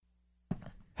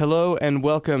Hello and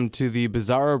welcome to the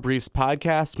Bizarro Briefs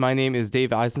podcast. My name is Dave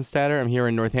Eisenstatter. I'm here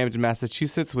in Northampton,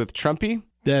 Massachusetts with Trumpy.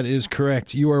 That is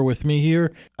correct. You are with me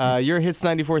here. You're at Hits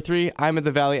 94.3. I'm at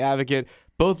the Valley Advocate.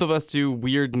 Both of us do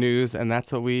weird news, and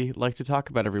that's what we like to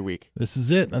talk about every week. This is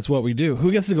it. That's what we do.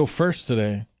 Who gets to go first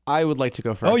today? I would like to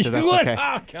go first. Oh, you so that's would? okay.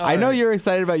 Oh, God. I know you're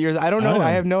excited about yours. I don't know. I am.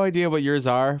 I have no idea what yours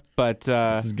are, but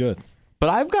This is good.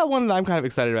 I've got one that I'm kind of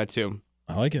excited about too.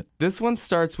 I like it. This one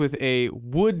starts with a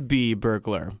would-be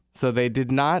burglar. So they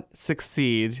did not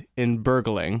succeed in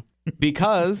burgling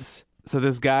because, so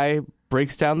this guy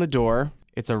breaks down the door.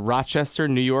 It's a Rochester,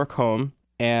 New York home,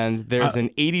 and there's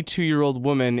an 82-year-old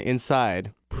woman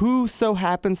inside who so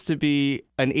happens to be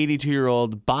an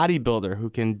 82-year-old bodybuilder who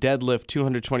can deadlift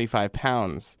 225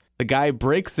 pounds. The guy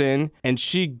breaks in, and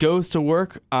she goes to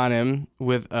work on him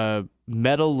with a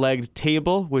metal-legged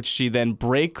table, which she then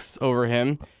breaks over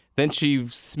him. Then she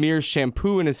smears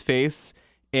shampoo in his face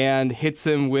and hits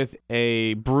him with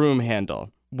a broom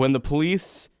handle. When the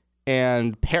police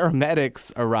and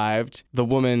paramedics arrived, the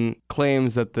woman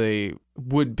claims that the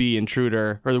would-be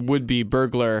intruder or the would-be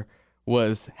burglar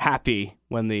was happy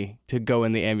to go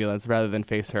in the ambulance rather than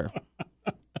face her.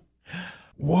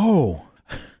 Whoa.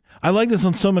 I like this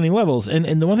on so many levels. And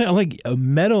the one thing I like, a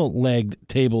metal-legged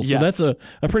table. So Yes. that's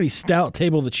a pretty stout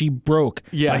table that she broke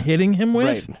by hitting him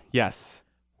with? Right. Yes.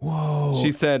 Whoa.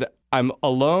 She said, "I'm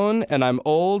alone and I'm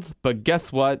old, but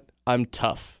guess what? I'm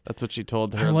tough." That's what she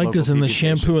told her. I like this in the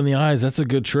shampoo in the eyes. That's a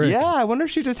good trick. Yeah, I wonder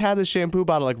if she just had the shampoo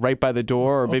bottle like right by the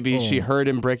door, or maybe she heard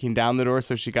him breaking down the door,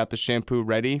 so she got the shampoo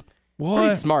ready. What?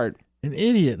 Pretty smart. An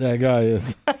idiot that guy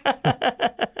is.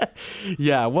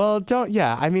 Yeah, well,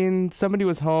 I mean, somebody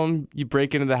was home. You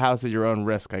break into the house at your own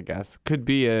risk, I guess. Could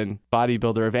be a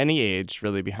bodybuilder of any age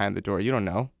really behind the door. You don't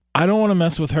know. I don't want to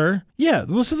mess with her. Yeah,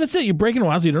 well, so that's it. You break into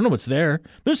a house, you don't know what's there.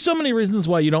 There's so many reasons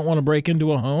why you don't want to break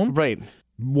into a home. Right.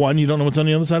 One, you don't know what's on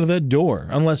the other side of that door,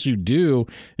 unless you do,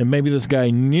 and maybe this guy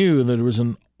knew that there was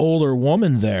an older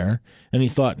woman there, and he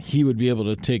thought he would be able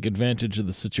to take advantage of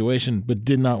the situation, but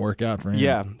did not work out for him.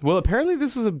 Yeah. Well, apparently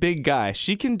this was a big guy.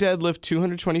 She can deadlift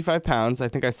 225 pounds. I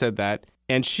think I said that.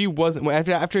 And she wasn't,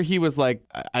 after he was like,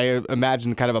 I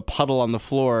imagine kind of a puddle on the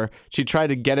floor, she tried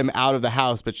to get him out of the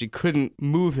house, but she couldn't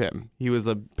move him. He was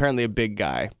apparently a big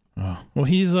guy. Oh, well,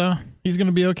 he's going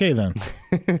to be okay then.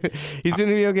 He's going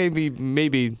to be okay, be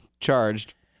maybe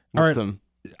charged with All right. some.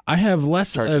 I have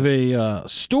less charges. of a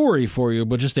story for you,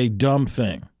 but just a dumb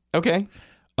thing. Okay.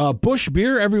 Busch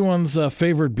Beer, everyone's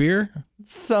favorite beer.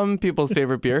 Some people's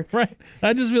favorite beer. Right.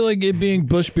 I just feel like it being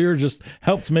Busch Beer just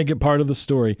helps make it part of the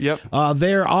story. Yep.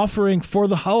 They're offering for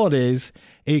the holidays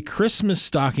a Christmas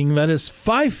stocking that is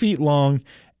 5 feet long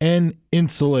and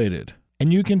insulated.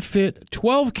 And you can fit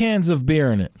 12 cans of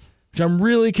beer in it, which I'm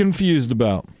really confused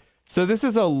about. So this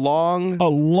is a long,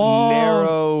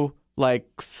 narrow, like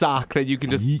sock that you can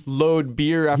just load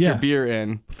beer after beer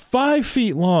in. 5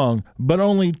 feet long, but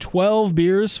only 12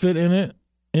 beers fit in it,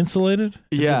 insulated?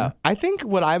 Yeah. I think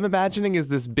what I'm imagining is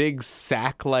this big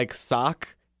sack-like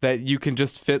sock that you can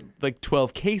just fit like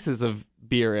 12 cases of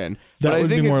beer in. That but I would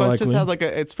think be it more must just likely.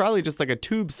 have it's probably just like a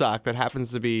tube sock that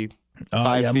happens to be 5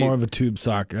 Oh, yeah, feet. more of a tube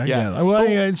sock. I Yeah. get it. Well,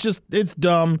 yeah, it's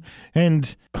dumb.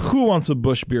 And who wants a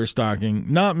Busch Beer stocking?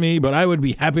 Not me, but I would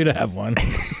be happy to have one.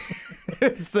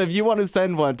 So if you want to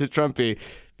send one to Trumpy,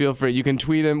 feel free. You can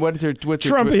tweet him. What's your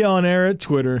Trumpy on air at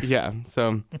Twitter. Yeah.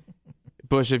 So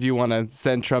Bush, if you want to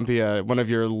send Trumpy one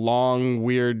of your long,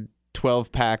 weird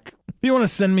 12-pack. If you want to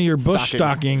send me your Busch Stockings.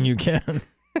 stocking, you can.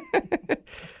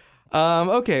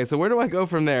 Okay, so where do I go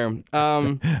from there?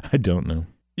 I don't know.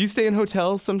 You stay in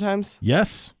hotels sometimes?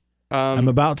 Yes, I'm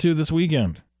about to this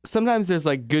weekend. Sometimes there's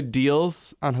like good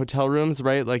deals on hotel rooms,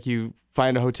 right? Like you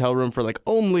find a hotel room for like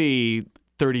only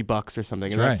 $30 or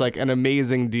something. And that's like an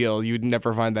amazing deal. You'd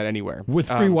never find that anywhere. With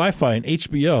free Wi-Fi and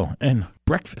HBO and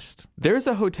breakfast. There's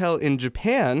a hotel in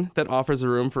Japan that offers a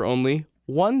room for only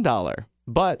 $1,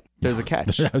 but there's a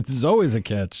catch. There's always a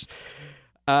catch.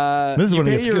 This is when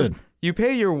it gets good. You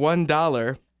pay your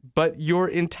 $1, but your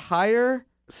entire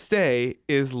stay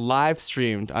is live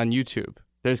streamed on YouTube.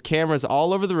 There's cameras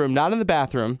all over the room, not in the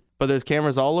bathroom, but there's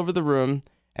cameras all over the room,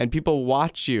 and people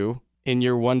watch you in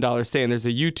your $1 stay. And there's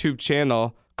a YouTube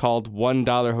channel called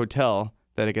 $1 Hotel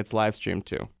that it gets live streamed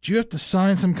to. Do you have to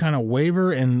sign some kind of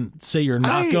waiver and say you're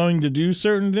not going to do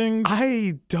certain things?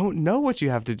 I don't know what you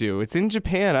have to do. It's in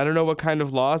Japan. I don't know what kind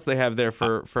of laws they have there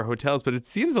for hotels, but it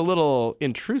seems a little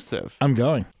intrusive. I'm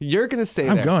going. You're going to stay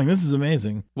there. I'm going. This is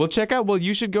amazing. Well, check out. Well,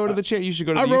 you should go to the chat. You should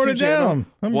go to the I wrote YouTube it down.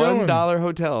 channel. I'm $1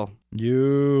 Hotel.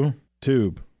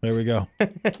 YouTube. There we go.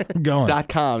 I'm going.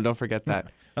 .com. Don't forget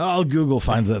that. Oh, Google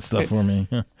finds that stuff for me.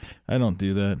 I don't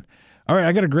do that. All right,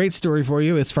 I got a great story for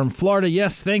you. It's from Florida.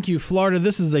 Yes, thank you, Florida.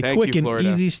 This is a quick and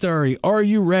easy story. Are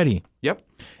you ready? Yep.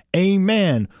 A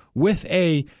man with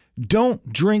a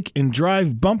 "Don't Drink and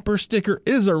Drive" bumper sticker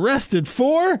is arrested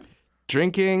for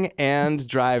drinking and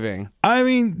driving. I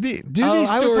mean, do these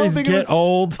stories get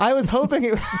old? I was hoping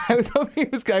you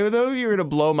were gonna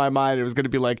blow my mind. It was gonna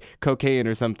be like cocaine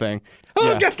or something. Oh,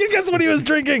 yeah. Guess what he was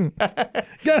drinking?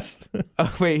 Guess.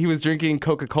 Oh, wait, he was drinking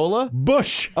Coca-Cola?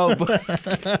 Bush. Oh, that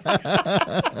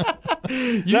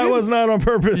was not on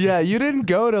purpose. Yeah, you didn't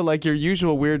go to like your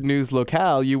usual weird news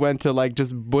locale. You went to like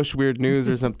just Bush weird news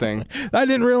or something. I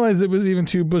didn't realize it was even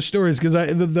two Bush stories because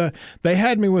they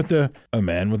had me with a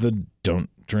man with a "Don't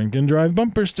Drink and Drive"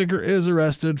 bumper sticker is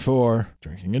arrested for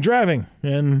drinking and driving,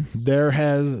 and there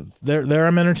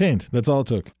I'm entertained. That's all it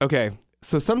took. Okay,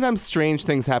 so sometimes strange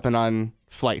things happen on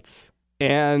flights.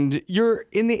 And you're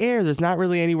in the air. There's not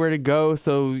really anywhere to go,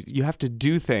 so you have to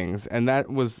do things. And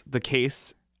that was the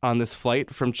case on this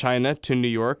flight from China to New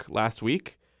York last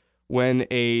week when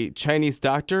a Chinese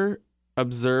doctor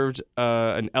observed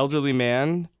an elderly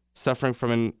man suffering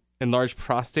from an enlarged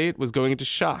prostate was going into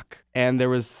shock. And there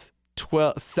was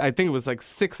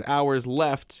 6 hours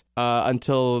left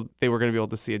until they were going to be able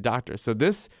to see a doctor. So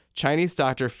this Chinese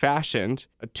doctor fashioned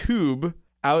a tube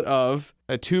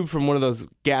from one of those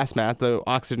gas masks, the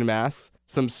oxygen masks,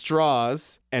 some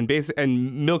straws, and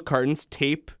milk cartons,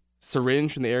 tape,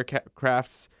 syringe from the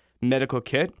aircraft's medical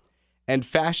kit, and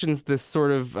fashions this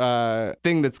sort of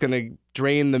thing that's going to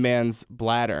drain the man's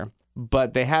bladder.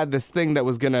 But they had this thing that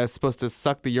was supposed to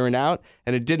suck the urine out,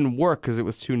 and it didn't work because it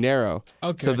was too narrow.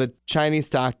 Okay. So the Chinese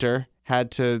doctor had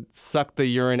to suck the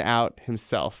urine out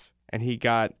himself, and he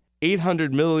got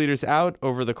 800 milliliters out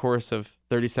over the course of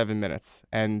 37 minutes,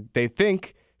 and they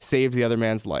think saved the other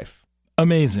man's life.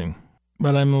 Amazing.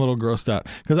 But I'm a little grossed out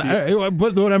because I'm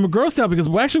grossed out because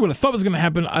actually what I thought was going to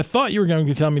happen, I thought you were going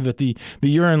to tell me that the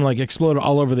urine like exploded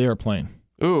all over the airplane.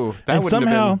 Ooh, that would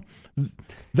somehow have been...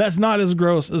 that's not as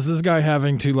gross as this guy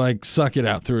having to like suck it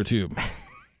out through a tube.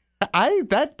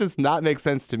 That does not make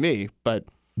sense to me, but.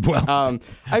 Well,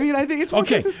 I mean, I think it's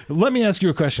okay. Let me ask you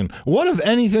a question. What if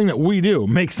anything that we do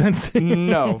makes sense to you?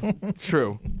 No,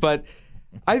 true. But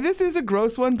this is a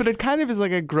gross one, but it kind of is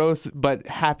like a gross but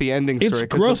happy ending story.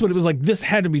 It's gross, but it was like this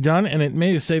had to be done, and it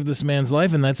may have saved this man's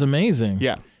life, and that's amazing.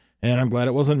 Yeah. And I'm glad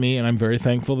it wasn't me, and I'm very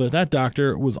thankful that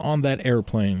doctor was on that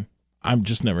airplane. I'm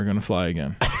just never going to fly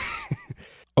again.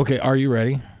 Okay, are you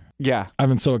ready? Yeah. I've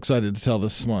been so excited to tell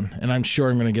this one, and I'm sure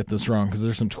I'm going to get this wrong because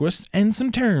there's some twists and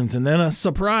some turns and then a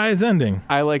surprise ending.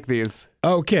 I like these.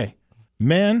 Okay.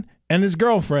 Man and his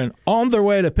girlfriend on their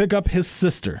way to pick up his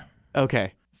sister.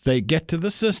 Okay. They get to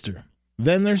the sister.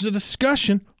 Then there's a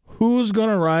discussion who's going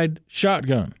to ride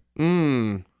shotgun.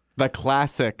 The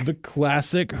classic. The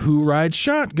classic who rides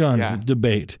shotgun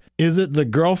debate. Is it the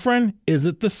girlfriend? Is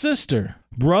it the sister?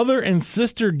 Brother and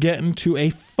sister get into a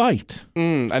fight.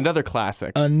 Another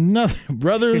classic. Another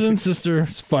brothers and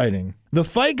sisters fighting. The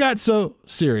fight got so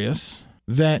serious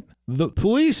that the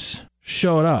police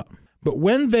showed up. But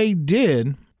when they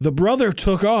did, the brother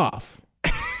took off.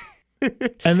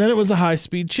 And then it was a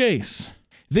high-speed chase.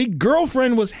 The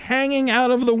girlfriend was hanging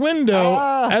out of the window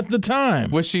at the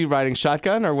time. Was she riding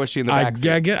shotgun or was she in the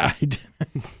backseat?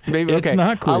 Maybe. Okay. It's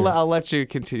not clear. I'll let you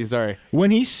continue. Sorry.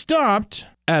 When he stopped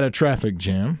at a traffic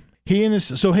jam, he and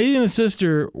his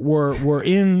sister were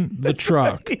in the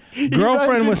truck.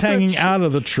 Girlfriend was hanging out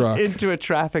of the truck into a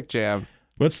traffic jam.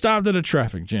 But stopped at a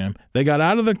traffic jam. They got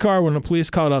out of the car when the police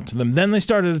called up to them. Then they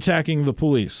started attacking the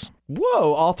police.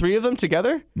 Whoa! All three of them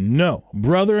together? No,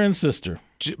 brother and sister.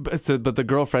 But the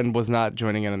girlfriend was not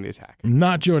joining in on the attack.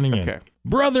 Not joining in. Okay.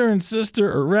 Brother and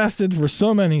sister arrested for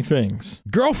so many things.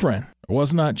 Girlfriend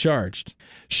was not charged.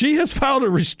 She has filed a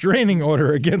restraining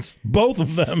order against both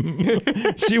of them.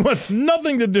 She wants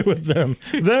nothing to do with them.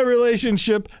 Their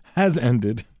relationship has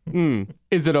ended.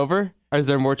 Is it over? Or is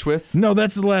there more twists? No,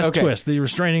 that's the last twist. The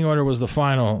restraining order was the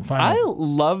final. I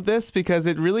love this because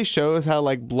it really shows how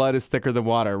like blood is thicker than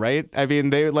water, right? I mean,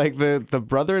 they like the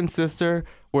brother and sister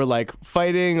were like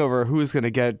fighting over who's going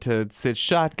to get to sit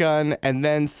shotgun. And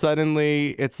then suddenly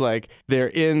it's like they're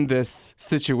in this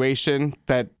situation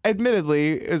that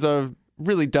admittedly is a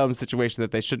really dumb situation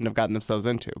that they shouldn't have gotten themselves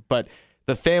into. But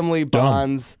the family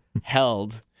bonds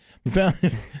held.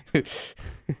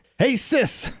 Hey,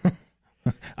 sis.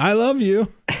 I love you.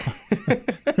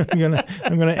 I'm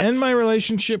gonna end my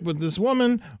relationship with this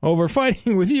woman over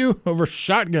fighting with you over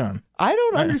shotgun. I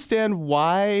don't understand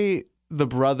why the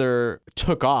brother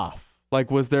took off. Like,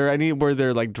 were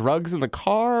there like drugs in the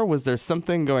car? Was there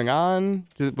something going on?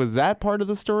 Was that part of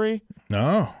the story?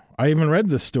 No, I even read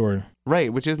this story.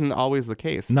 Right, which isn't always the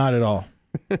case. Not at all.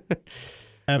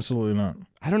 Absolutely not.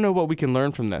 I don't know what we can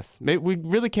learn from this. We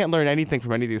really can't learn anything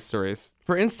from any of these stories.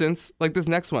 For instance, like this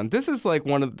next one. This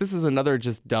is another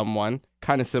just dumb one.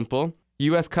 Kind of simple.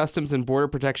 U.S. Customs and Border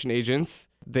Protection agents,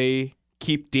 they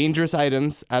keep dangerous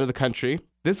items out of the country.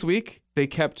 This week, they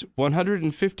kept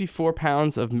 154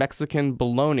 pounds of Mexican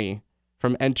bologna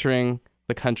from entering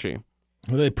the country.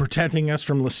 Are they protecting us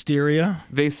from listeria?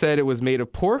 They said it was made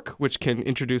of pork, which can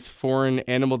introduce foreign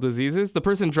animal diseases. The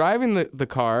person driving the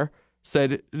car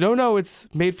said, no, it's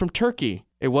made from turkey.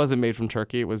 It wasn't made from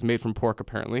turkey. It was made from pork,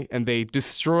 apparently. And they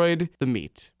destroyed the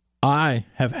meat. I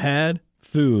have had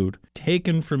food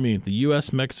taken from me at the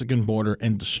U.S.-Mexican border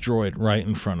and destroyed right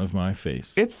in front of my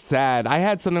face. It's sad. I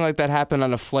had something like that happen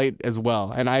on a flight as well,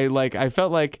 and I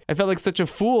felt like such a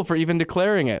fool for even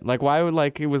declaring it. Like, why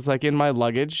would it was like in my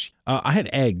luggage? I had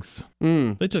eggs.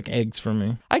 They took eggs from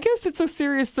me. I guess it's a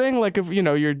serious thing. Like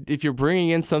if you're bringing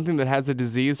in something that has a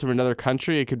disease from another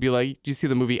country, it could be like, do you see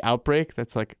the movie Outbreak?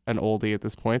 That's like an oldie at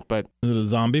this point, but is it a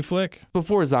zombie flick?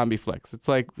 Before zombie flicks,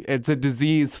 it's a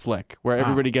disease flick where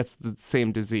everybody gets the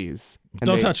same disease.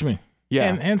 Don't touch me.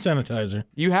 Yeah, hand sanitizer.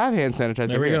 You have hand sanitizer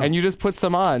there we here, go. and you just put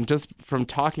some on just from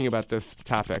talking about this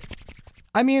topic.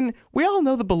 I mean, we all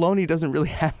know the bologna doesn't really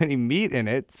have any meat in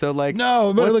it, so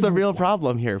no, but what's the real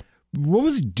problem here? What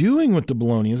was he doing with the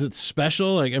bologna? Is it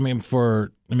special? Like, I mean,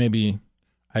 for maybe,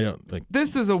 I don't like.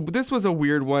 This was a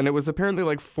weird one. It was apparently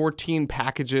like 14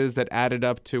 packages that added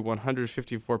up to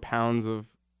 154 pounds of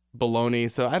bologna.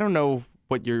 So I don't know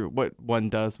what one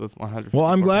does with 154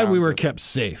 Well, I'm glad we were of kept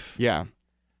safe. Yeah.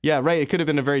 Yeah, right. It could have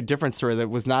been a very different story that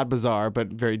was not bizarre, but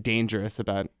very dangerous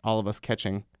about all of us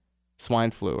catching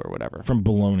swine flu or whatever. From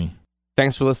bologna.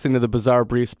 Thanks for listening to the Bizarre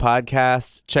Briefs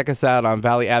podcast. Check us out on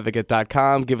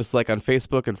valleyadvocate.com. Give us a like on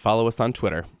Facebook and follow us on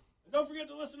Twitter. Don't forget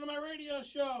to listen to my radio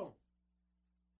show.